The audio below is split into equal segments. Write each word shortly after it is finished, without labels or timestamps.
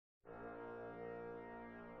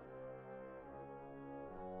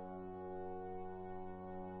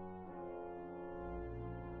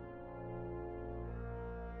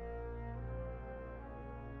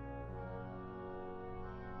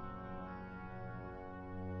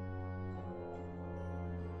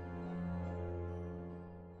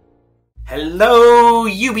Hello,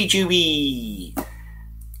 Yubi.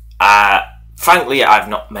 Frankly, I've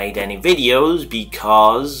not made any videos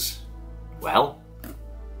because, well,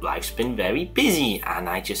 life's been very busy and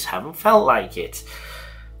I just haven't felt like it.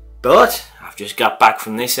 But I've just got back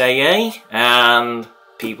from this AA and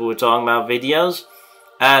people were talking about videos.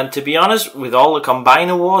 And to be honest, with all the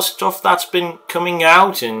Combiner War stuff that's been coming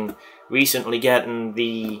out and recently getting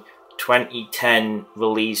the 2010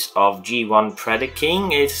 release of G1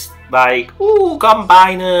 Predaking, it's like, ooh,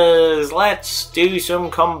 Combiners, let's do some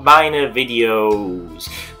Combiner videos.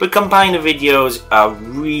 But Combiner videos are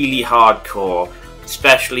really hardcore,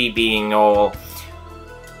 especially being all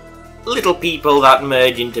little people that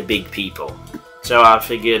merge into big people. So I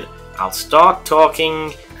figured I'll start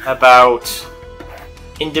talking about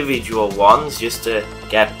individual ones just to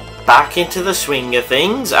get back into the swing of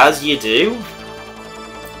things, as you do.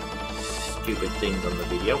 Stupid things on the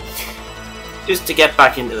video. Just to get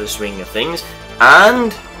back into the swing of things,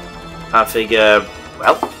 and I figure,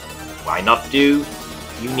 well, why not do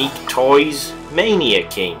Unique Toys Mania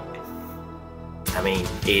King? I mean,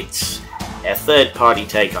 it's a third-party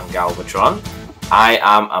take on Galvatron. I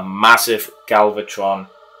am a massive Galvatron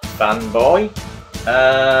fanboy,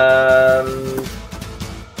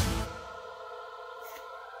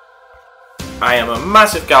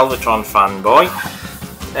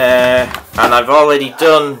 and I've already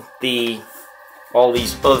done all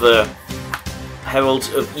these other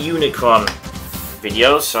Heralds of Unicron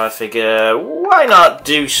videos, so I figure why not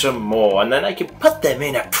do some more, and then I can put them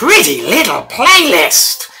in a pretty little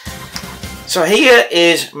playlist. So here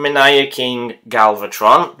is Mania King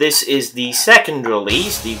Galvatron. This is the second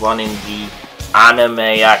release, the one in the anime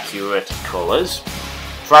accurate colours.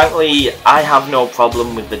 Frankly, I have no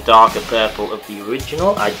problem with the darker purple of the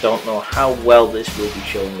original. I don't know how well this will be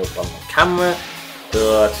showing up on the camera,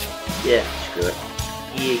 but yeah, screw it.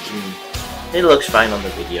 It looks fine on the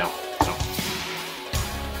video. So,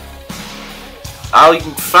 I'm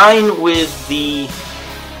fine with the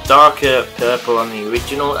darker purple on the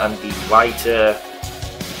original and the whiter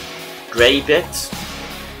grey bits.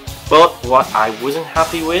 But what I wasn't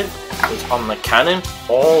happy with was on the cannon,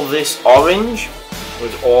 all this orange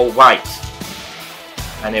was all white,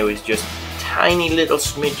 and it was just tiny little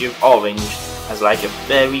smidge of orange as like a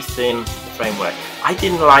very thin framework. I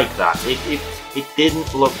didn't like that. It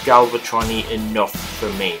didn't look Galvatron-y enough for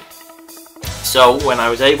me. So when I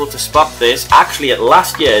was able to spot this, actually at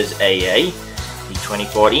last year's AA, the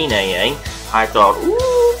 2014 AA, I thought,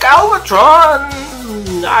 ooh, Galvatron!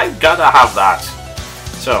 I've gotta have that.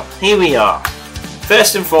 So here we are.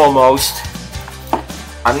 First and foremost,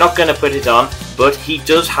 I'm not gonna put it on, but he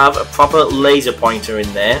does have a proper laser pointer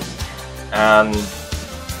in there, and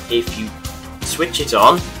if you switch it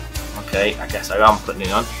on, okay, I guess I am putting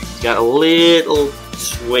it on, he's got a little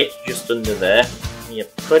switch just under there, and you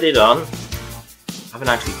put it on. I haven't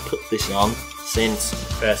actually put this on since I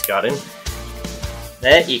first got in.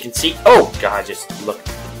 There, you can see, oh god, just look at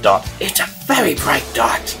the dot, it's a very bright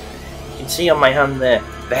dot. You can see on my hand there,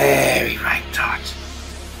 very bright dot.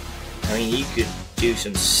 I mean, you could do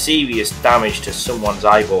some serious damage to someone's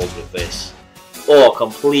eyeballs with this, or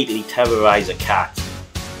completely terrorize a cat.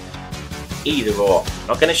 Either or.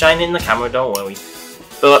 Not going to shine in the camera, don't worry.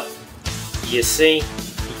 But you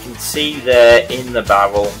can see there in the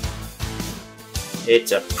barrel,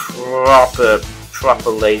 it's a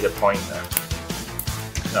proper laser pointer.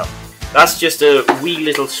 So that's just a wee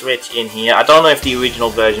little switch in here. I don't know if the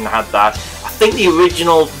original version had that. I think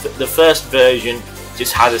the first version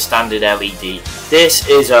just had a standard LED. This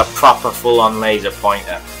is a proper full-on laser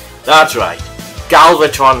pointer. That's right.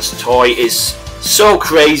 Galvatron's toy is so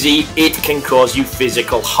crazy it can cause you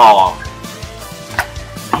physical harm.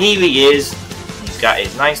 Here he is. He's got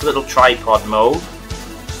his nice little tripod mode.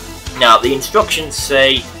 Now the instructions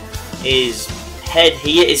say his head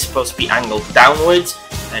here is supposed to be angled downwards,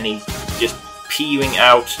 and he's just peering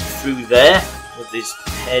out through there with his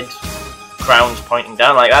head crowns pointing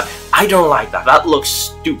down like that. I don't like that. That looks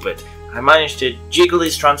stupid. I managed to jiggle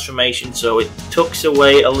his transformation so it tucks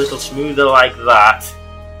away a little smoother like that,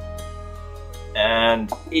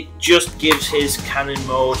 and it just gives his cannon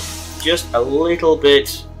mode just a little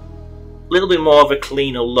bit more of a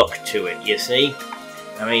cleaner look to it, you see.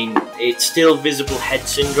 I mean, it's still visible head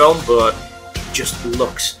syndrome, but it just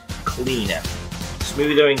looks cleaner,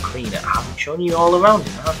 smoother and cleaner. I'm showing you all around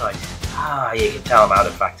him, aren't I? Ah, you can tell I'm out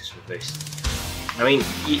of practice with this. I mean,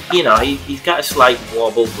 you know, he's got a slight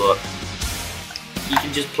wobble, but you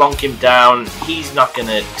can just plonk him down. He's not going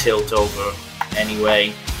to tilt over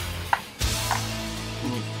anyway.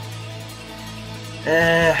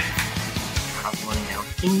 I'm running out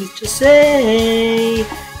of things to say.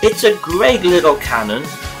 It's a great little cannon.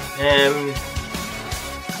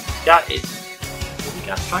 Got it. He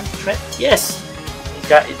got tank treads? Yes. He's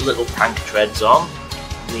got his little tank treads on.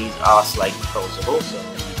 These are slightly posable, so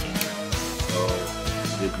you can go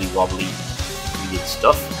wibbly wobbly weird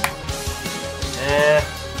stuff. There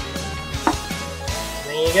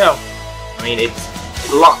you go. I mean, it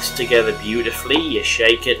locks together beautifully. You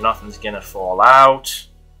shake it, nothing's gonna fall out.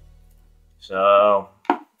 So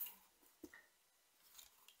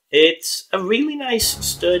it's a really nice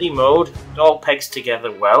sturdy mode. It all pegs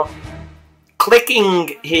together well.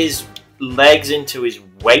 Clicking his legs into his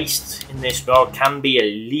waist in this mode can be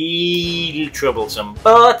a little troublesome,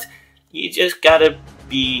 but you just gotta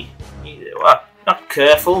be, well, not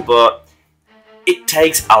careful, but it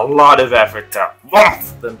takes a lot of effort to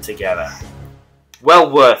whomp them together.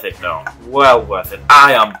 Well worth it though, well worth it.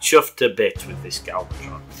 I am chuffed to bits with this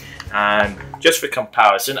Galvatron. And just for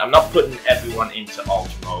comparison, I'm not putting everyone into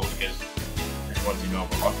alt mode because everyone's in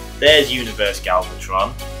normal mode. There's Universe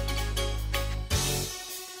Galvatron.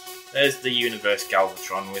 There's the Universe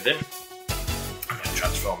Galvatron with him. I'm going to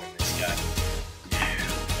transform in this guy.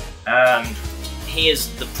 And here's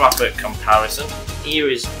the proper comparison. Here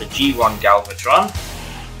is the G1 Galvatron.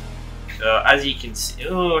 So as you can see,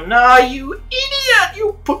 oh no, you idiot!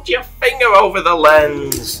 You put your finger over the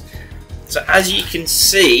lens. So as you can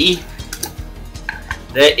see,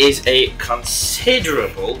 there is a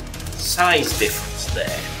considerable size difference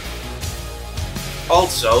there.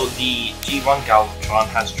 Also, the G1 Galvatron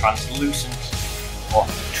has translucent or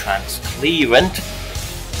transparent, with you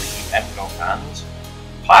Emco fans,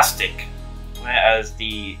 plastic, whereas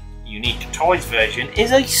the Unique Toys version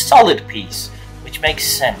is a solid piece, which makes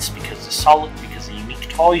sense because the Unique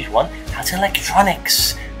Toys one has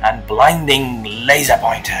electronics and blinding laser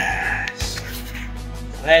pointers.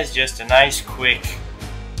 So there's just a nice quick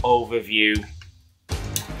overview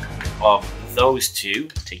of those two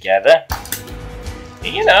together.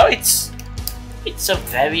 You know, it's a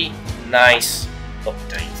very nice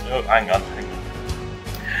update. Oh, hang on.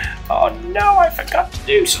 Oh no, I forgot to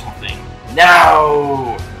do something.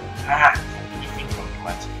 No!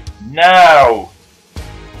 No!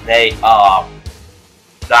 They are.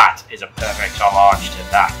 That is a perfect homage to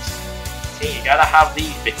that. See, you gotta have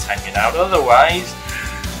these bits hanging out, otherwise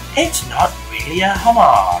it's not really a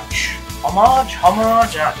homage. Homage?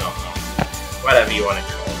 I don't know. Whatever you want to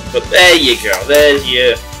call it. But there you go. There's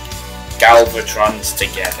your Galvatrons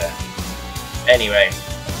together. Anyway,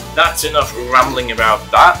 that's enough rambling about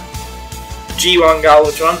that. G1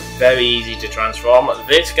 Galvatron, very easy to transform.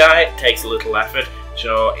 This guy takes a little effort,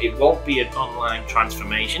 so it won't be an online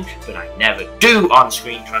transformation, but I never do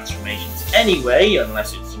on-screen transformations anyway,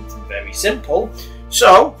 unless it's something very simple.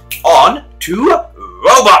 So, on to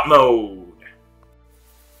robot mode!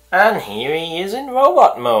 And here he is in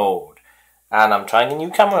robot mode. And I'm trying a new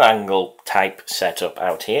camera angle type setup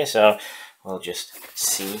out here, so we'll just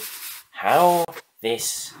see how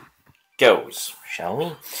this goes, shall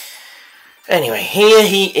we? Anyway, here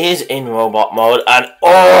he is in robot mode, and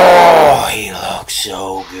oh, he looks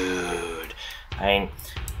so good. I mean,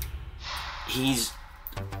 he's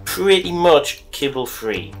pretty much kibble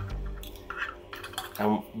free.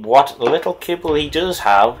 And what little kibble he does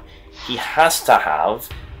have, he has to have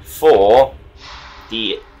for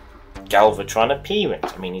the Galvatron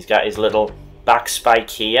appearance. I mean, he's got his little back spike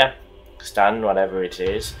here, stand, whatever it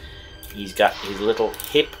is. He's got his little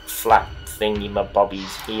hip flap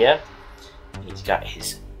thingy-mabobbies here. He's got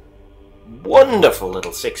his wonderful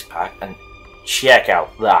little six-pack, and check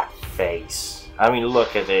out that face. I mean,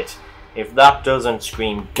 look at it. If that doesn't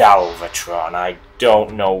scream Galvatron, I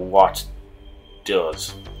don't know what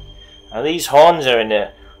does. Now these horns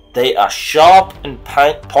are they are sharp and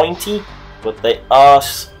pointy, but they are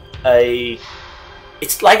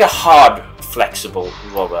it's like a hard, flexible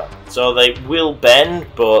rubber. So they will bend,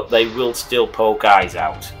 but they will still poke eyes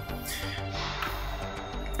out.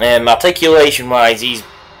 Articulation wise, he's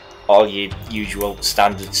all your usual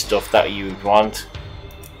standard stuff that you would want.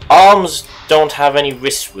 Arms don't have any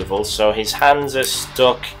wrist swivels, so his hands are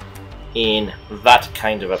stuck in that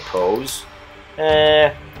kind of a pose.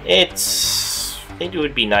 It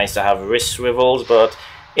would be nice to have wrist swivels, but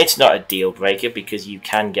it's not a deal breaker because you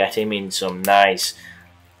can get him in some nice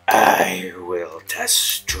 "I will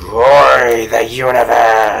destroy the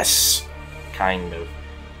universe" kind of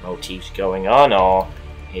motifs going on, or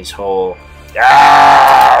his whole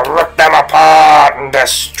 "rip them apart and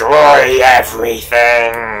destroy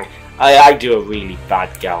everything." I do a really bad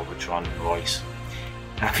Galvatron voice.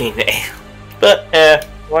 I mean, but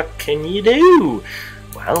what can you do?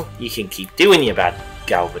 Well, you can keep doing your bad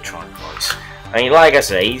Galvatron voice. I mean, like I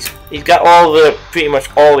say, he's got all the pretty much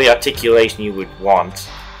all the articulation you would want,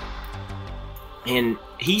 and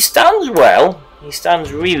he stands well. He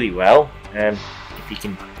stands really well. If you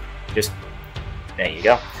can just, there you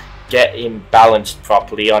go, get him balanced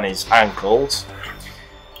properly on his ankles.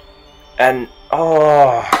 And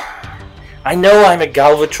oh, I know I'm a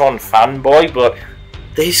Galvatron fanboy, but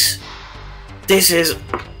this is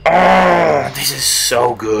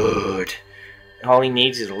so good. All he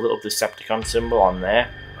needs is a little Decepticon symbol on there.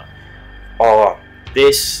 Oh,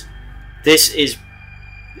 this is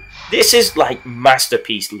like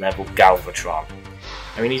masterpiece level Galvatron.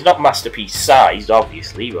 I mean, he's not masterpiece sized,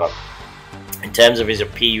 obviously, but in terms of his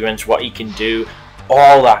appearance, what he can do,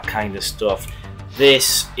 all that kind of stuff,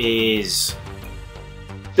 this is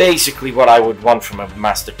basically what I would want from a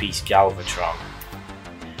masterpiece Galvatron.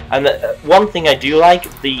 And one thing I do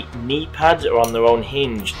like, the knee pads are on their own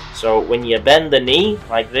hinge, so when you bend the knee,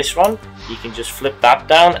 like this one, you can just flip that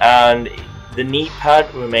down and the knee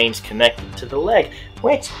pad remains connected to the leg,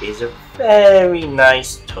 which is a very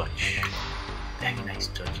nice touch. Very nice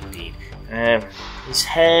touch indeed. His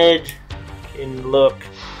head can look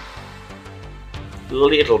a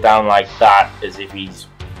little down like that, as if he's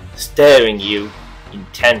staring you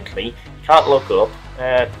intently. Can't look up.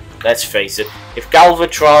 Let's face it, if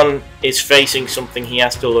Galvatron is facing something he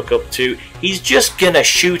has to look up to, he's just gonna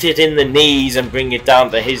shoot it in the knees and bring it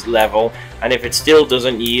down to his level, and if it still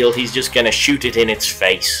doesn't yield, he's just gonna shoot it in its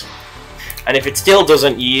face. And if it still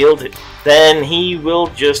doesn't yield, then he will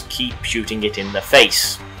just keep shooting it in the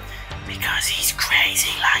face. Because he's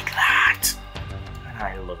crazy like that. And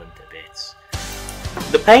I love him to bits.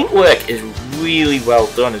 The paintwork is really well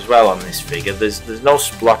done as well on this figure. There's no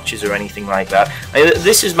splotches or anything like that.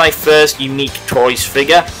 This is my first Unique Toys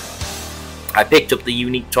figure. I picked up the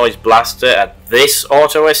Unique Toys blaster at this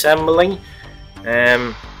auto assembly.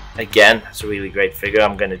 Again, it's a really great figure.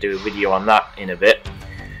 I'm going to do a video on that in a bit.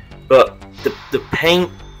 But the paint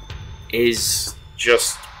is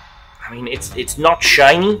just, I mean, it's not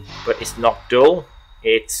shiny, but it's not dull.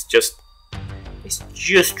 It's just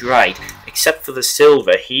right, except for the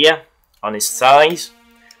silver here on his thighs.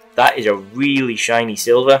 That is a really shiny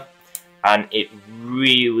silver, and it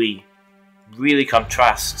really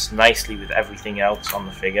contrasts nicely with everything else on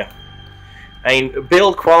the figure. I mean,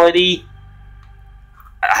 build quality,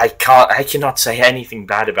 I cannot say anything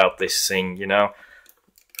bad about this thing, you know.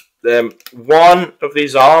 One of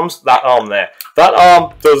these arms, that arm there, that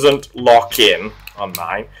arm doesn't lock in on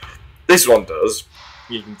mine. This one does.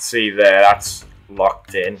 You can see there, that's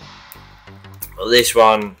locked in. Well, this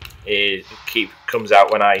one comes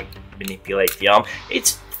out when I manipulate the arm.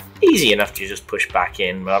 It's easy enough to just push back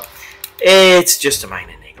in, but it's just a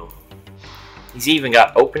minor niggle. He's even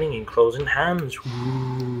got opening and closing hands.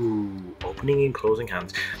 Ooh, opening and closing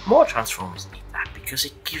hands. More Transformers need that because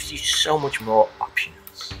it gives you so much more options.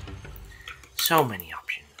 So many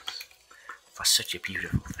options for such a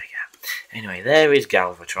beautiful figure. Anyway, there is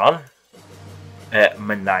Galvatron.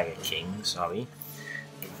 Mania King, sorry.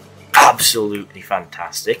 Absolutely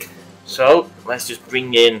fantastic. So, let's just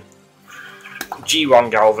bring in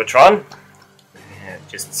G1 Galvatron.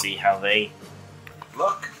 Just see how they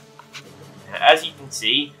look. As you can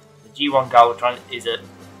see, the G1 Galvatron is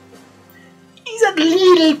he's a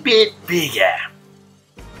little bit bigger.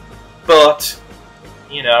 But,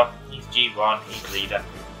 you know, he's G1, he's leader.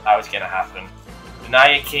 How it's going to happen.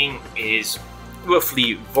 Mania King is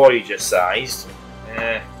roughly Voyager sized.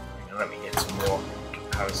 Let me get some more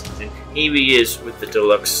comparisons in. Here he is with the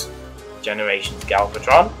Deluxe Generations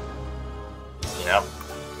Galvatron. You know,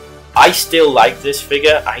 I still like this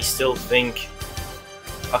figure. I still think,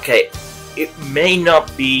 okay, it may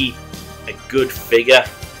not be a good figure,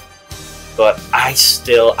 but I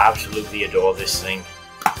still absolutely adore this thing.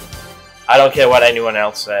 I don't care what anyone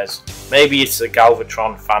else says. Maybe it's a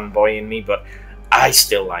Galvatron fanboy in me, but I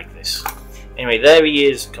still like this. Anyway, there he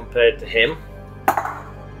is compared to him.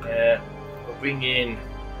 We'll bring in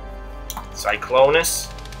Cyclonus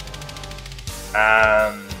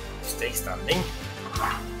and Stay Standing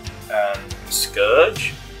and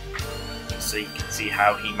Scourge, so you can see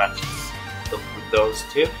how he matches up with those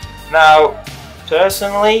two. Now,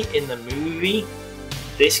 personally, in the movie,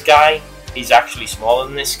 this guy is actually smaller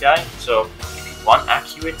than this guy, so if you want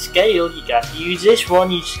accurate scale, you got to use this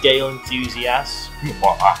one, you scale enthusiasts.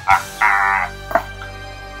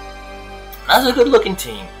 That's a good looking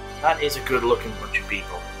team. That is a good looking bunch of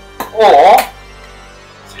people. Or,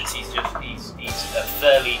 since he's a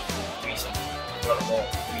fairly recent, got a more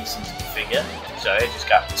recent figure, so I just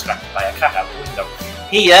got distracted by a cat out the window.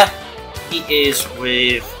 Here, he is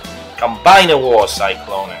with Combiner War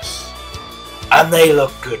Cyclonus. and they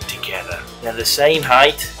look good together. They're the same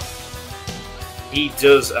height. He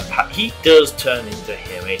does turn into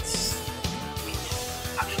him. It's weird,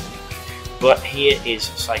 absolutely weird. But here is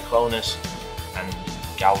Cyclonus and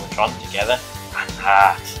Galvatron together, and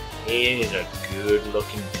that is a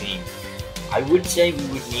good-looking team. I would say we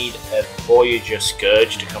would need a Voyager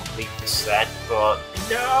Scourge to complete the set, but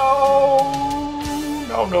no.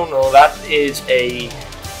 That is a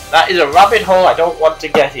rabbit hole I don't want to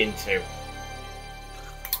get into.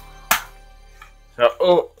 So,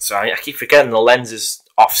 oh, sorry, I keep forgetting the lens is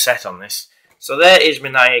offset on this. So there is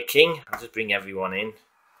Mania King. I'll just bring everyone in.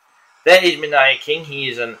 There is Mania King. He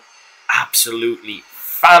is an absolutely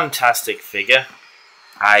fantastic figure.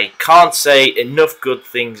 I can't say enough good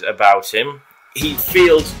things about him. He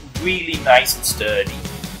feels really nice and sturdy.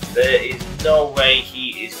 There is no way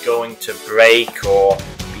he is going to break or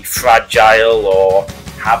be fragile or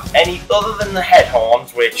have any other than the head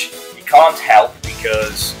horns, which you can't help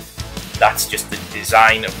because that's just the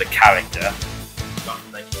design of the character.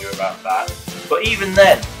 Nothing they can do about that. But even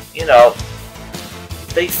then, you know,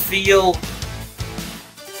 they feel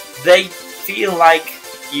like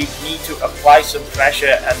you need to apply some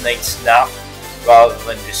pressure and they snap rather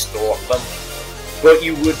than distort them. But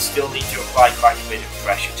you would still need to apply quite a bit of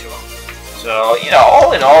pressure to them. So, you know,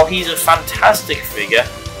 all in all, he's a fantastic figure.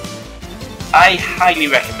 I highly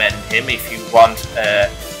recommend him if you want a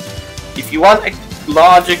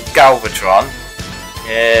larger Galvatron.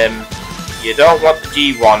 You don't want the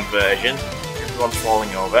G1 version. Everyone's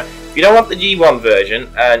falling over. If you don't want the G1 version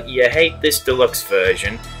and you hate this deluxe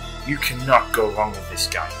version, you cannot go wrong with this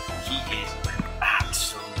guy. He is an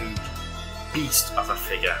absolute beast of a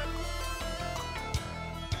figure.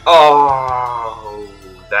 Oh,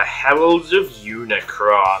 the Heralds of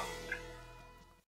Unicron.